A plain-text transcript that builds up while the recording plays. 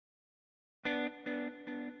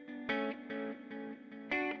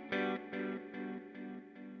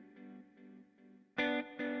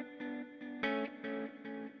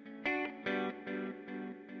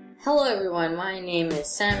Hello everyone, my name is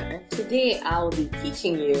Sam and today I will be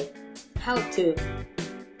teaching you how to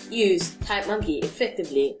use TypeMonkey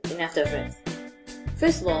effectively in After Effects.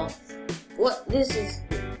 First of all, this is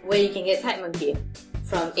where you can get TypeMonkey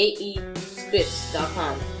from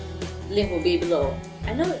aescripts.com. Link will be below.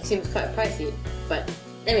 I know it seems quite pricey, but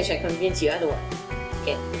let me try to convince you otherwise.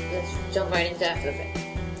 Okay, let's jump right into After Effects.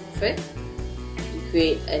 First, you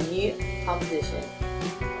create a new composition.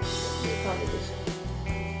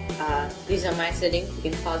 These are my settings.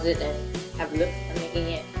 You can pause it and have a look. I'm making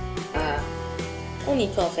it only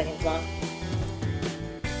 12 seconds long.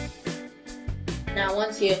 Now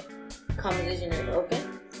once your composition is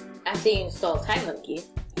open, after you install TypeMonkey,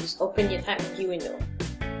 just open your TypeMonkey window.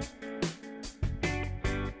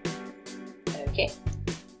 Okay.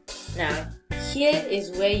 Now here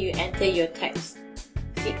is where you enter your text.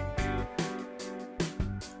 See?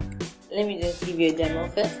 Let me just give you a demo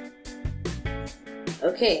first.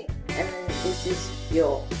 Okay, and then this is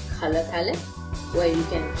your color palette where you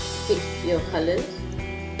can pick your colors,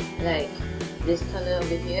 like this color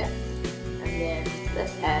over here, and then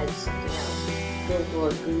let's add something else. Go for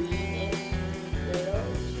a greenish yellow,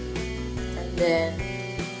 and then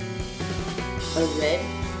a red,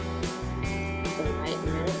 a light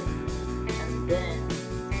red, and then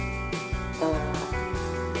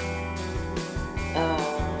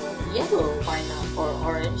yellow, why not, or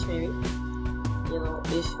orange maybe.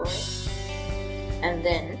 Yellowish orange, and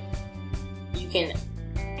then you can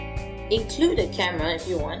include a camera if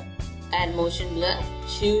you want, add motion blur,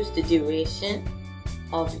 choose the duration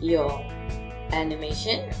of your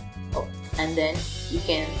animation, and then you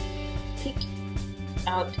can pick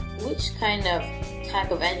out which kind of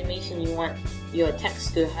type of animation you want your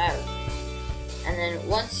text to have, and then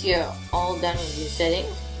once you're all done with your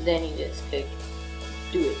settings, then you just click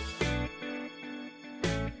do it.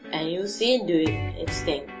 And you'll see it do its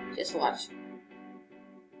thing. Just watch.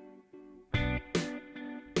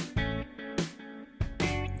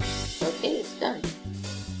 Okay, it's done.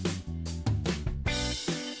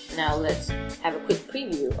 Now let's have a quick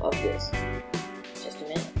preview of this. Just a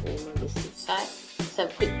minute, we'll move this to the side. Let's have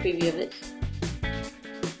a quick preview of this.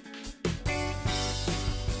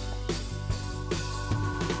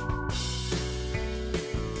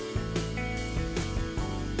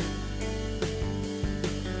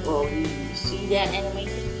 Well, you see that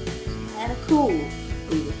animation? It's kinda cool.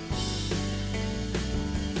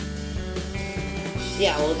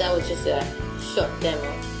 Yeah, well that was just a short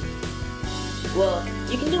demo. Well,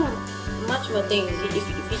 you can do much more things. If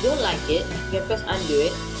you don't like it, you can press undo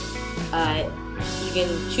it. You can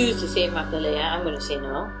choose to save after layer. I'm gonna say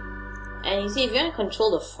no. And you see, if you want to control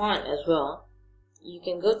the font as well, you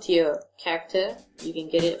can go to your character. You can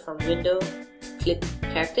get it from window, click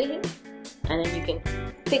character here, and then you can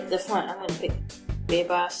pick the font. I'm gonna pick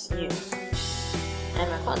Bebas New, and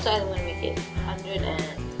my font size I'm gonna make it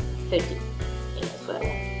 130. Yeah, that's what I want.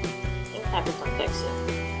 I think type it on text here.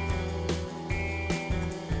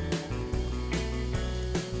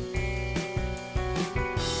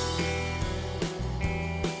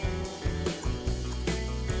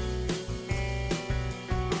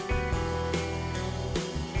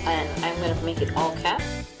 And I'm gonna make it all caps.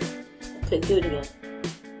 Click do it again.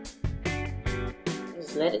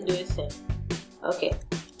 Let it do its thing. Okay,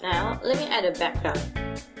 now let me add a background.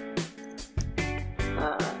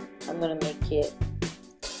 I'm gonna make it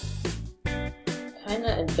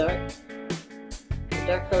kinda a dark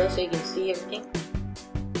color so you can see everything.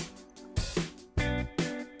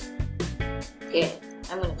 Okay,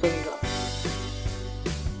 I'm gonna close it off.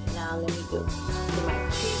 Now let me go to my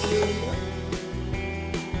preview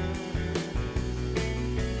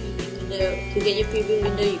window. To get your preview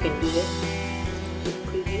window, you can do this.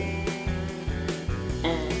 Preview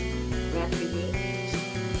and wrap preview.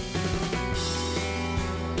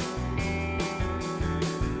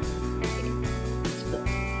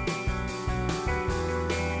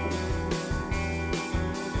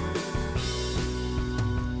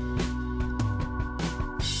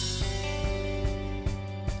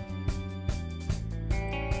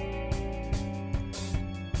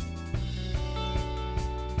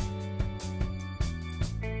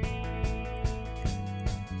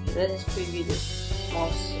 Let's preview this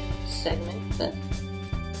small segment first.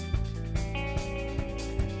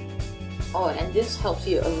 Oh, and this helps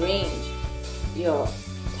you arrange your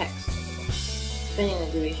text depending on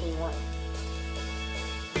the duration you want.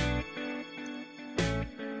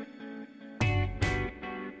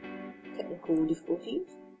 Technical difficulties.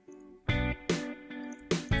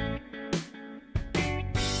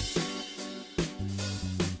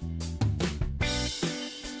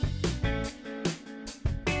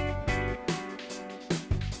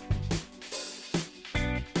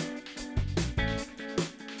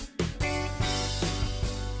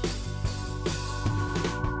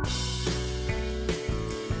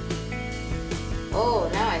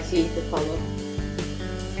 see the problem.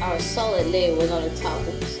 Our solid layer was on the top.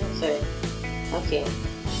 Oops, sorry. Okay,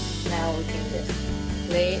 now we can just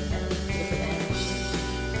play it and look at that.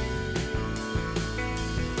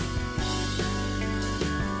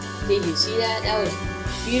 Did you see that? That was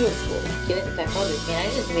beautiful. Okay, look at that color. And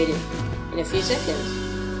I just made it in a few seconds.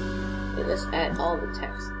 Okay, let's add all the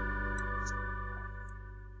text.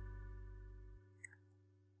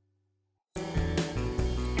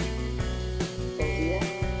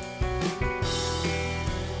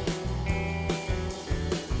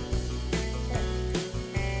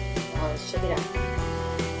 Let's check it out.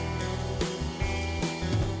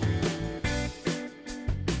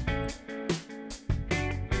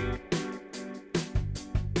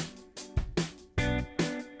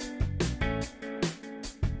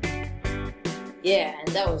 Yeah, and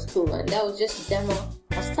that was cool, and that was just a demo of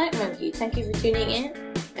TypeMonkey. Thank you for tuning in,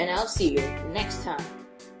 and I'll see you next time.